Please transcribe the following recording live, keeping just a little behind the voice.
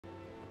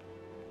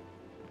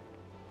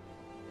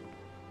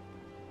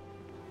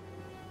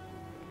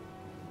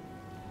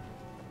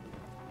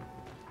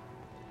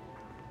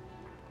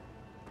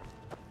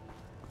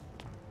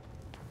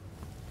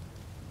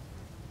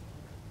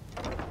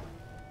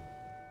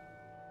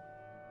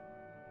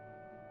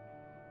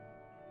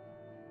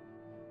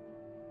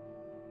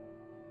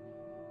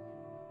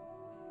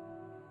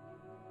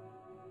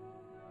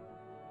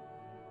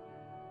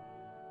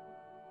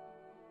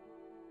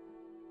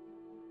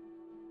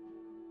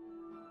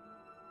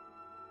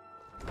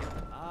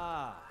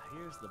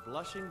Here's the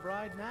blushing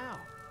bride now.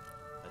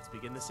 Let's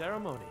begin the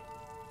ceremony.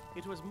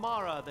 It was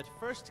Mara that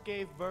first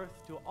gave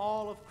birth to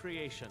all of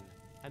creation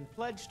and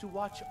pledged to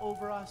watch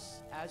over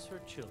us as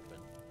her children.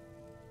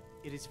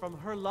 It is from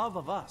her love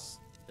of us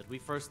that we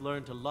first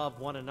learned to love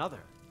one another.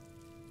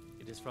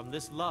 It is from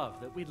this love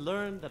that we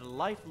learn that a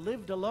life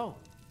lived alone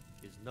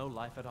is no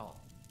life at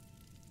all.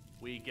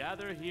 We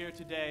gather here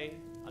today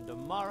under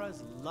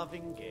Mara's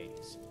loving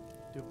gaze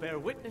to bear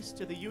witness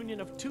to the union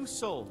of two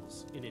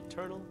souls in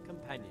eternal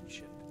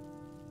companionship.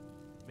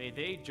 May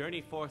they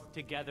journey forth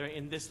together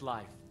in this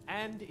life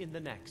and in the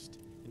next,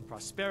 in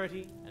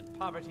prosperity and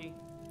poverty,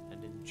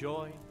 and in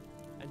joy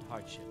and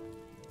hardship.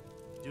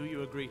 Do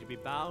you agree to be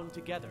bound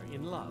together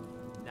in love,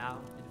 now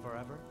and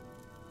forever?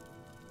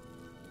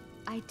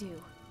 I do,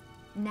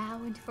 now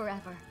and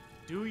forever.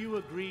 Do you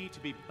agree to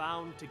be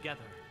bound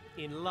together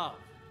in love,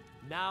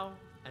 now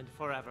and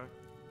forever?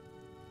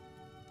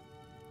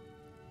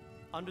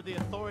 Under the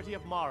authority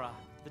of Mara,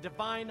 the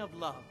divine of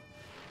love,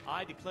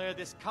 I declare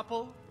this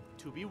couple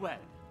to be wed.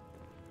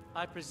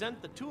 I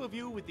present the two of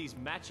you with these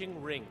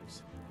matching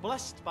rings,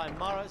 blessed by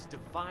Mara's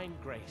divine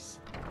grace.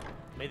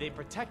 May they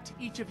protect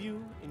each of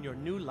you in your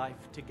new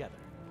life together.